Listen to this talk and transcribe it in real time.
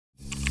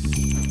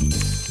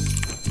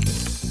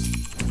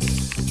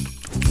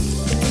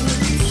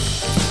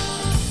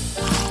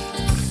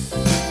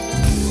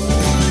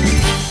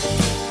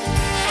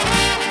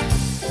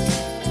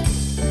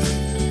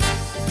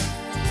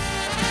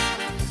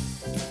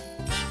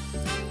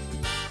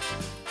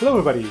Hello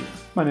everybody,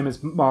 my name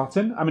is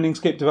Martin. I'm an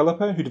Inkscape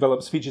developer who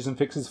develops features and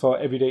fixes for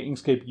everyday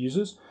Inkscape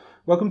users.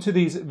 Welcome to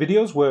these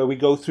videos where we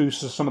go through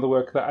some of the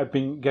work that I've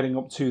been getting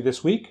up to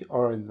this week,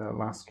 or in the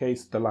last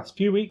case, the last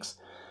few weeks.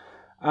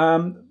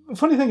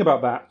 Funny thing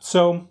about that,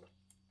 so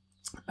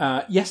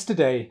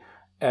yesterday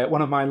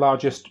one of my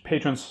largest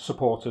Patreon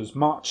supporters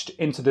marched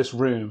into this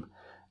room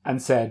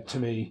and said to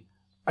me,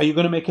 "Are you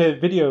going to make a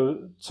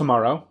video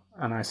tomorrow?"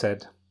 And I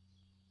said,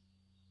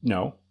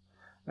 "No."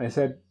 And I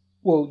said,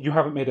 "Well, you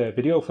haven't made a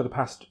video for the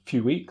past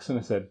few weeks." And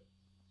I said,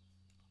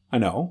 "I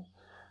know."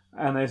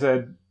 And they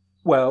said,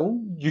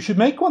 "Well, you should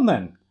make one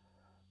then."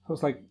 I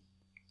was like,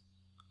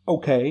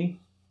 "Okay,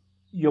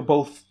 you're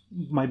both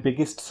my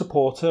biggest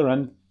supporter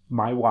and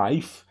my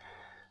wife.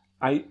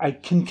 I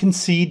can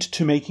concede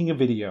to making a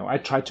video." I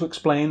tried to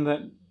explain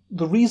that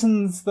the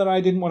reasons that I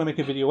didn't want to make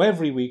a video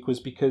every week was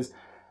because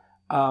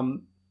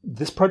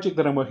this project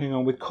that I'm working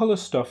on with color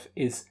stuff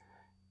is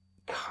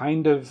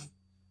kind of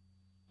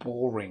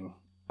boring.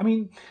 I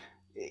mean,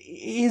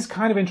 it is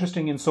kind of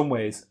interesting in some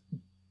ways,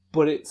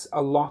 but it's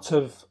a lot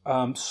of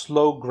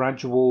slow,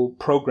 gradual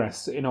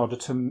progress in order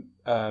to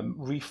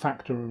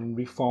refactor and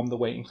reform the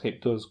way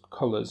Inkscape does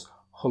colors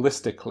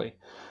holistically.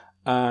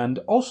 And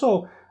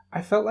also,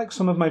 I felt like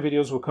some of my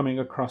videos were coming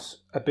across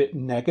a bit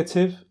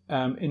negative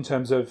in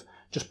terms of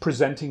just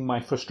presenting my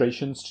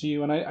frustrations to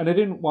you. And I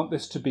didn't want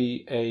this to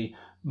be a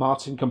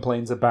Martin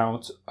complains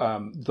about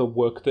the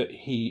work that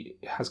he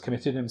has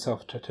committed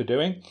himself to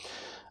doing.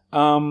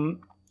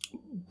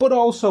 But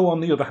also,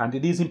 on the other hand,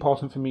 it is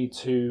important for me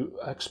to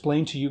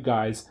explain to you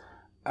guys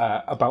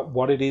about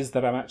what it is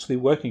that I'm actually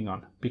working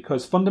on.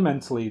 Because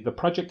fundamentally, the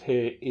project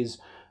here is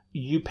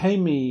you pay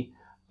me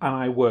and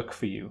I work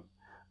for you.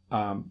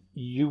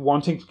 You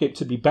want Inkscape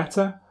to be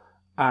better,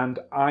 and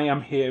I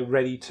am here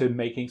ready to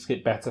make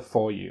Inkscape better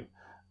for you.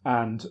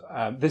 And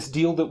this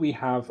deal that we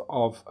have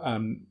of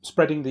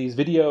spreading these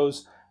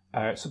videos,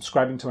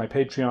 subscribing to my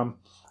Patreon,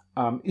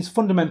 is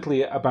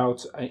fundamentally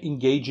about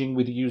engaging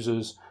with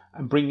users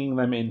and bringing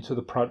them into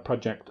the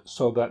project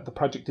so that the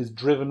project is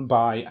driven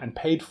by and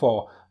paid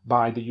for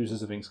by the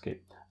users of Inkscape.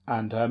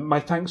 And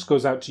my thanks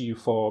goes out to you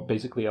for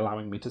basically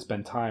allowing me to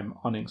spend time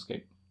on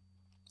Inkscape.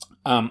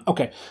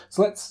 Okay,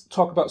 so let's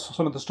talk about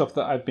some of the stuff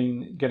that I've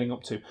been getting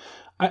up to.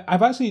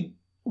 I've actually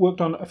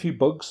worked on a few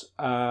bugs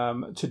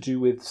to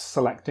do with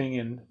selecting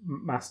in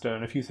master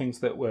and a few things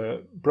that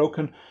were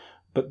broken,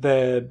 but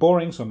they're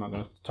boring, so I'm not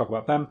going to talk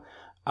about them.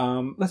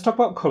 Let's talk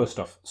about color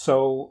stuff.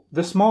 So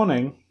this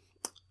morning,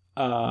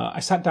 I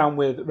sat down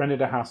with René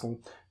de Hassel,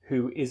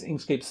 who is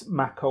Inkscape's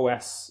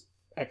macOS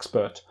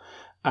expert,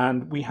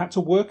 and we had to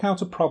work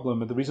out a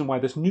problem, and the reason why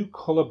this new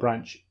color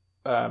branch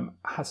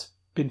has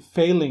been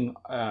failing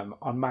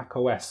on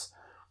macOS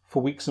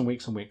for weeks and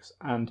weeks and weeks,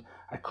 and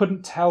I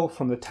couldn't tell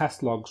from the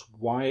test logs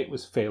why it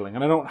was failing,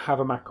 and I don't have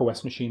a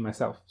macOS machine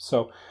myself.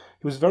 So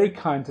he was very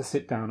kind to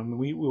sit down, and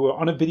we were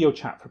on a video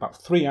chat for about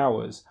 3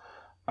 hours,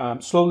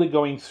 slowly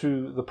going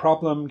through the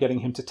problem,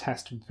 getting him to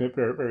test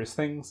various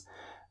things.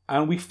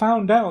 And we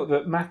found out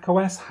that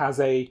macOS has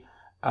a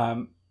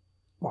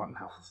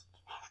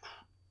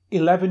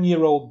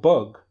 11-year-old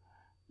bug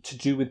to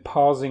do with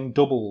parsing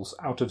doubles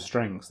out of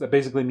strings. That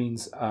basically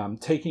means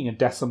taking a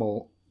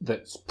decimal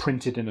that's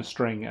printed in a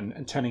string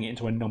and turning it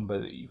into a number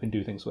that you can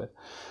do things with.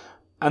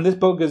 And this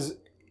bug is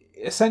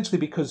essentially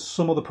because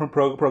some of the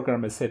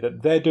programmers say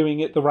that they're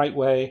doing it the right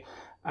way,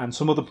 and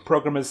some other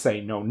programmers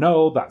say,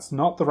 no, that's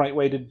not the right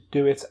way to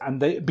do it. And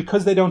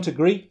because they don't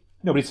agree,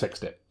 nobody's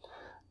fixed it.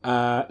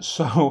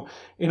 So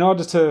in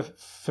order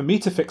for me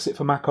to fix it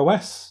for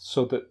macOS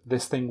so that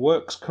this thing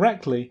works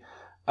correctly,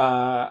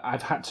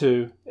 I've had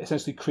to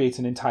essentially create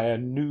an entire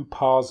new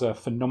parser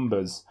for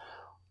numbers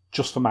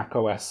just for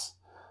macOS.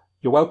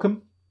 You're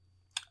welcome.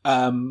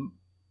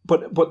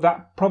 But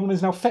that problem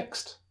is now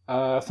fixed,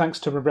 thanks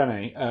to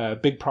René.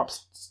 Big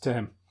props to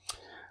him.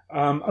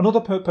 Another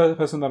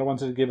person that I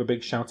wanted to give a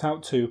big shout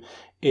out to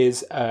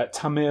is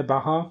Tamir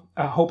Bahar.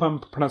 I hope I'm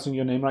pronouncing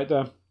your name right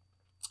there.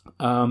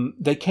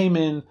 They came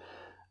in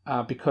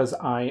because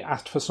I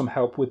asked for some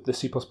help with the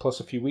C++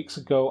 a few weeks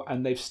ago,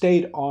 and they've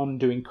stayed on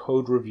doing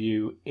code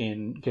review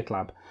in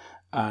GitLab.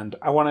 And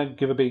I want to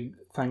give a big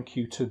thank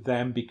you to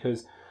them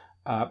because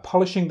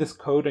polishing this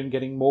code and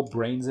getting more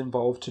brains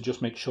involved to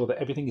just make sure that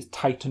everything is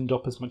tightened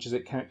up as much as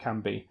it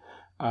can be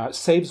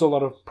saves a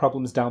lot of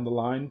problems down the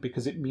line,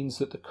 because it means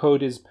that the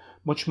code is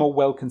much more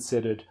well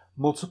considered.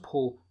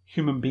 Multiple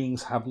human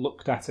beings have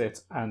looked at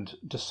it and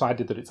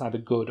decided that it's either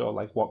good or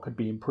like what could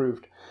be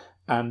improved.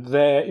 And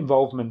their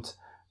involvement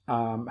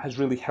has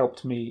really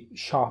helped me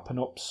sharpen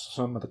up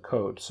some of the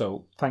code.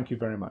 So thank you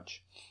very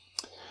much.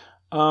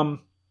 When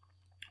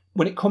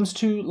it comes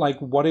to like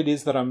what it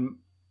is that I'm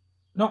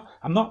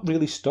not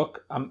really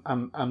stuck.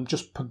 I'm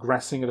just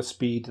progressing at a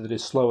speed that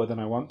is slower than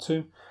I want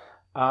to.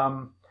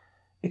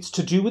 It's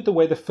to do with the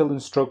way the fill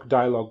and stroke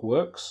dialog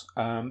works.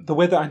 The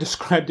way that I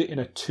described it in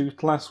a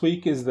tooth last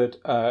week is that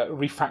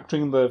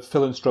refactoring the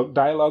fill and stroke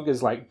dialog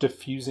is like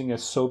defusing a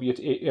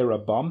Soviet-era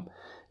bomb.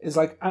 Is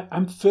like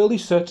I'm fairly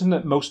certain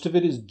that most of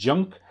it is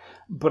junk,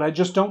 but I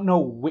just don't know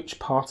which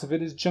part of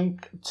it is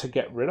junk to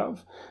get rid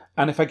of.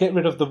 And if I get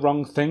rid of the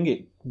wrong thing,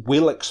 it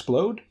will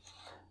explode.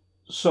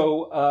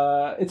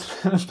 So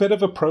it's been a bit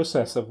of a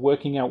process of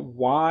working out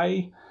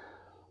why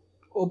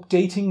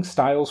updating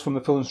styles from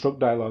the fill and stroke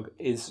dialog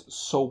is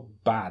so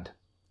bad.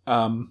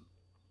 And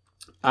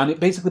it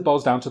basically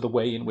boils down to the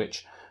way in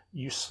which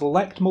you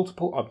select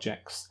multiple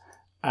objects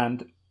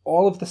and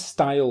all of the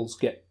styles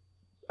get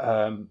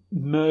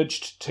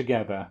merged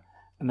together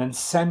and then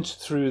sent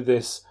through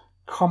this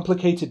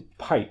complicated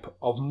pipe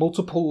of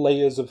multiple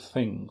layers of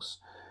things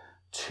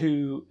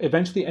to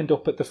eventually end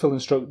up at the fill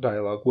and stroke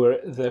dialog, where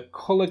the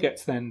colour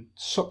gets then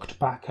sucked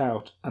back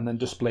out and then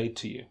displayed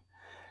to you.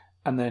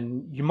 And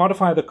then you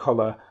modify the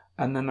colour,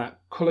 and then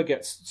that colour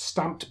gets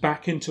stamped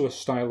back into a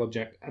style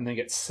object and then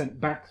gets sent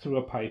back through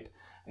a pipe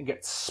and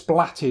gets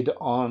splatted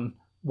on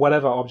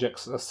whatever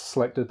objects are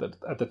selected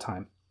at the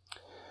time.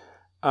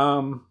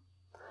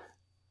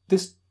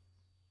 This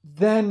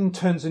then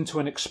turns into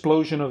an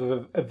explosion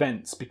of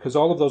events because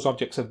all of those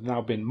objects have now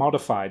been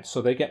modified,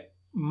 so they get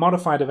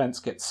modified events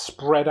get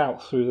spread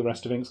out through the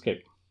rest of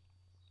Inkscape.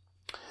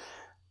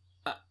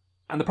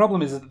 And the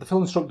problem is that the fill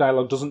and stroke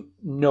dialog doesn't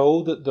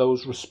know that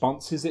those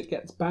responses it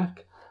gets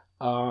back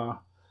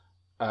are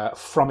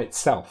from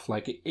itself.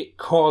 Like it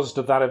caused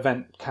that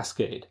event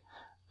cascade.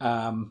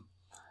 And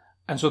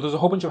so there's a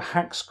whole bunch of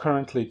hacks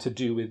currently to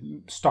do with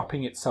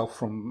stopping itself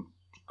from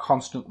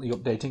constantly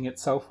updating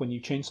itself when you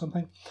change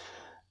something.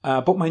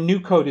 But my new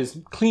code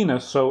is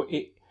cleaner, so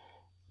it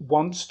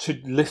wants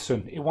to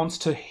listen. It wants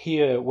to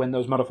hear when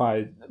those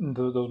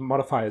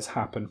modifiers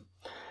happen.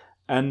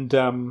 And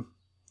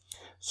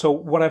so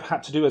what I've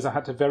had to do is I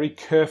had to very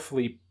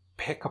carefully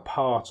pick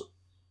apart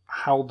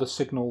how the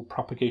signal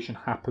propagation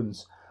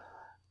happens,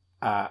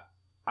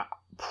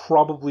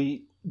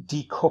 probably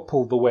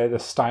decouple the way the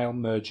style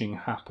merging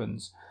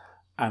happens,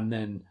 and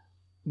then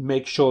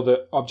make sure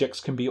that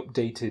objects can be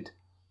updated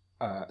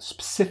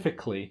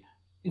specifically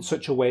in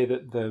such a way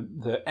that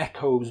the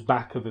echoes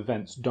back of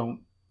events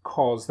don't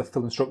cause the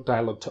fill and stroke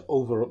dialog to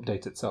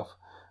over-update itself,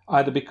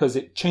 either because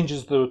it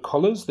changes the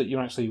colors that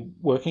you're actually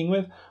working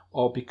with,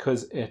 or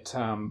because it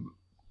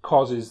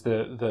causes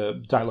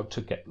the dialog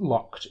to get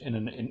locked in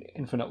an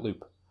infinite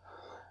loop.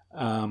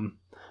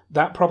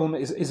 That problem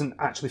isn't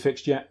actually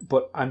fixed yet,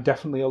 but I'm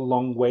definitely a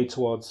long way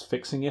towards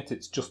fixing it.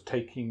 It's just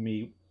taking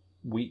me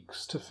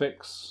weeks to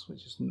fix,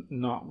 which is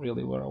not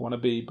really where I want to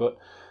be, but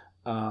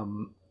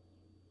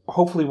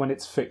hopefully when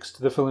it's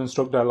fixed, the fill and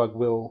stroke dialog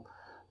will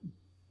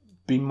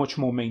be much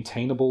more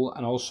maintainable,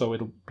 and also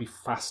it'll be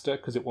faster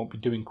because it won't be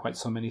doing quite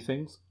so many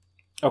things.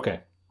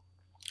 Okay,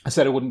 I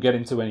said I wouldn't get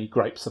into any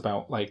gripes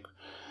about like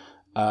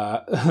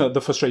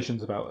the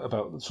frustrations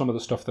about some of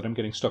the stuff that I'm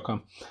getting stuck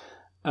on.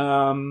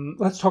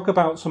 Let's talk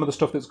about some of the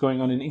stuff that's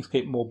going on in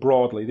Inkscape more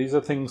broadly. These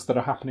are things that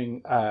are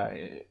happening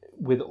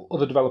with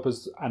other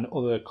developers and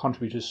other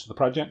contributors to the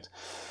project.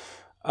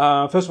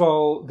 First of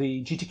all,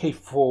 the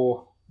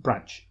GTK4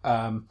 branch.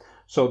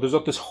 So there's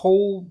this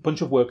whole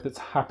bunch of work that's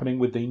happening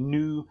with the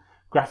new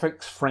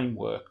graphics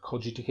framework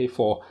called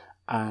GTK4,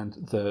 and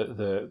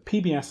the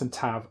PBS and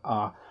TAV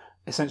are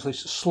essentially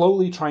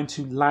slowly trying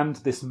to land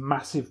this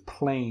massive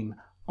plane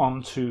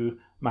onto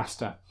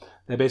master.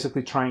 They're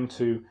basically trying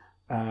to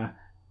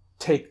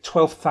take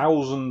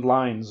 12,000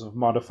 lines of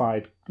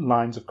modified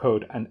lines of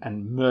code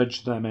and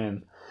merge them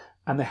in.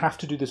 And they have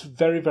to do this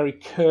very, very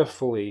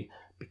carefully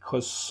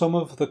because some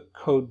of the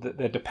code that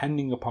they're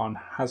depending upon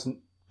hasn't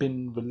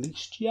been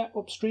released yet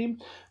upstream,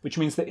 which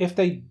means that if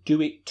they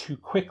do it too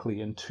quickly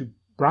and too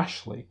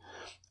brashly,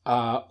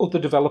 other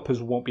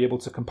developers won't be able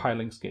to compile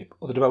Inkscape.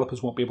 Other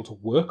developers won't be able to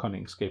work on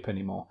Inkscape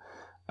anymore.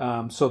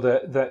 So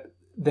that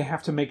they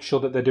have to make sure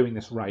that they're doing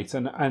this right.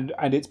 And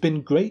it's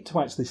been great to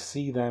actually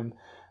see them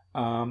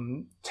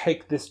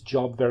take this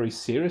job very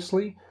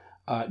seriously.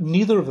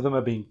 Neither of them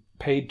are being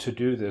paid to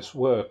do this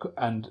work,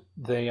 and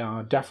they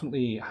are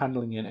definitely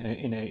handling it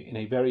in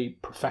a very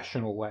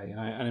professional way.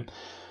 And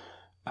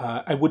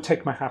I would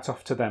take my hat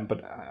off to them,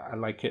 but I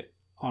like it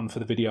on for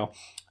the video.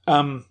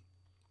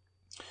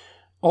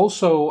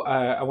 Also,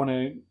 I want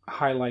to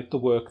highlight the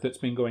work that's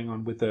been going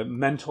on with the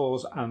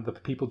mentors and the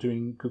people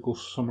doing Google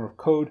Summer of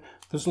Code.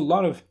 There's a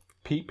lot of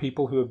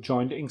people who have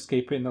joined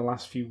Inkscape in the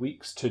last few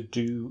weeks to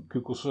do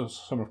Google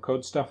Summer of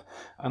Code stuff,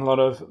 and a lot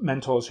of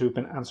mentors who have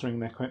been answering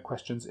their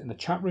questions in the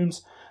chat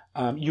rooms.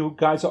 You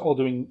guys are all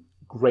doing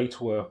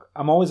great work.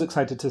 I'm always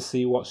excited to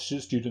see what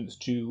students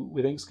do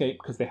with Inkscape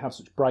because they have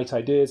such bright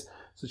ideas,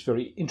 such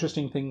very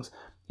interesting things.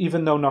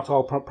 Even though not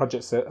all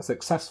projects are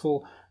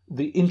successful,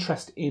 the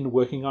interest in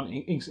working on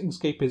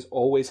Inkscape is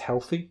always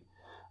healthy.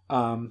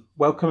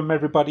 Welcome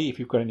everybody. If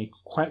you've got any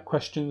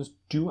questions,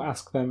 do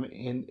ask them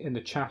in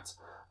the chat.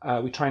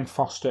 We try and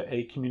foster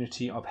a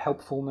community of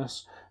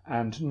helpfulness,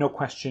 and no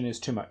question is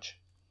too much.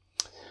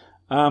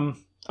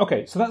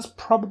 Okay, so that's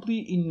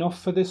probably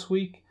enough for this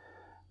week.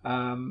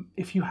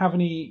 If you have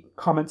any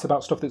comments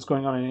about stuff that's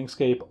going on in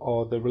Inkscape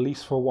or the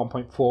release for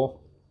 1.4,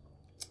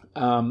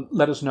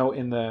 let us know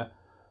in the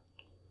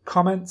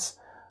comments.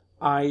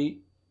 I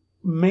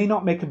may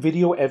not make a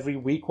video every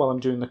week while I'm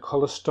doing the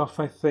color stuff,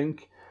 I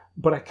think,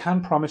 but I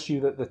can promise you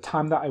that the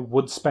time that I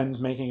would spend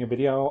making a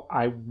video,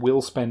 I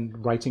will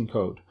spend writing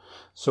code.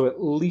 So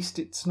at least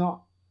it's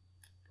not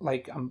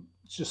like I'm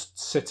just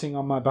sitting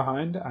on my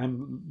behind.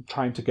 I'm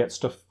trying to get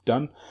stuff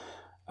done.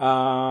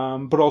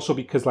 But also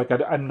because like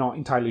I'm not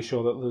entirely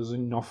sure that there's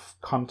enough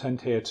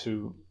content here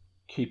to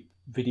keep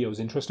videos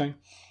interesting.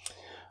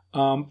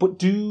 But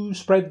do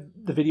spread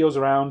the videos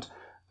around.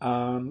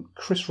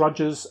 Chris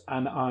Rogers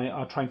and I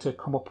are trying to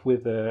come up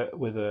with a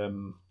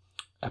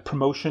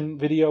promotion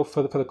video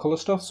for the color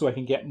stuff, so I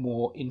can get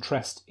more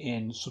interest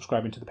in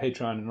subscribing to the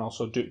Patreon and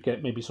also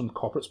get maybe some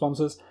corporate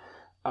sponsors,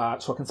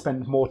 so I can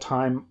spend more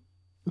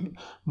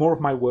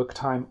of my work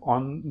time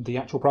on the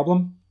actual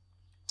problem.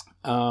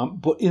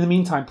 But in the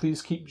meantime,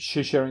 please keep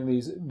sharing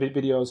these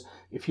videos.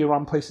 If you're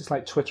on places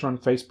like Twitter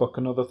and Facebook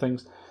and other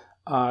things,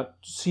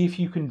 see if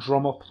you can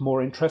drum up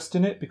more interest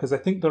in it, because I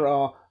think there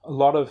are a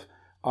lot of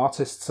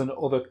artists and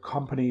other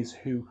companies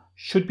who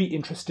should be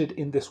interested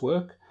in this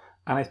work,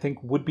 and I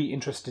think would be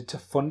interested to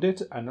fund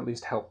it and at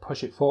least help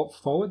push it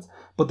forwards,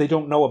 but they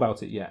don't know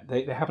about it yet.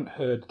 They haven't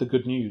heard the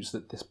good news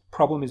that this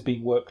problem is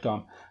being worked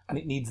on and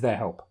it needs their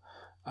help.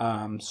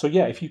 So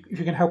yeah, if you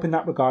can help in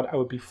that regard, I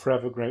would be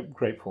forever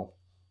grateful.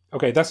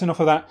 Okay, that's enough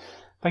of that.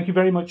 Thank you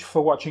very much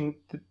for watching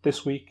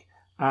this week,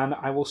 and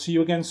I will see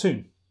you again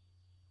soon.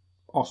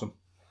 Awesome.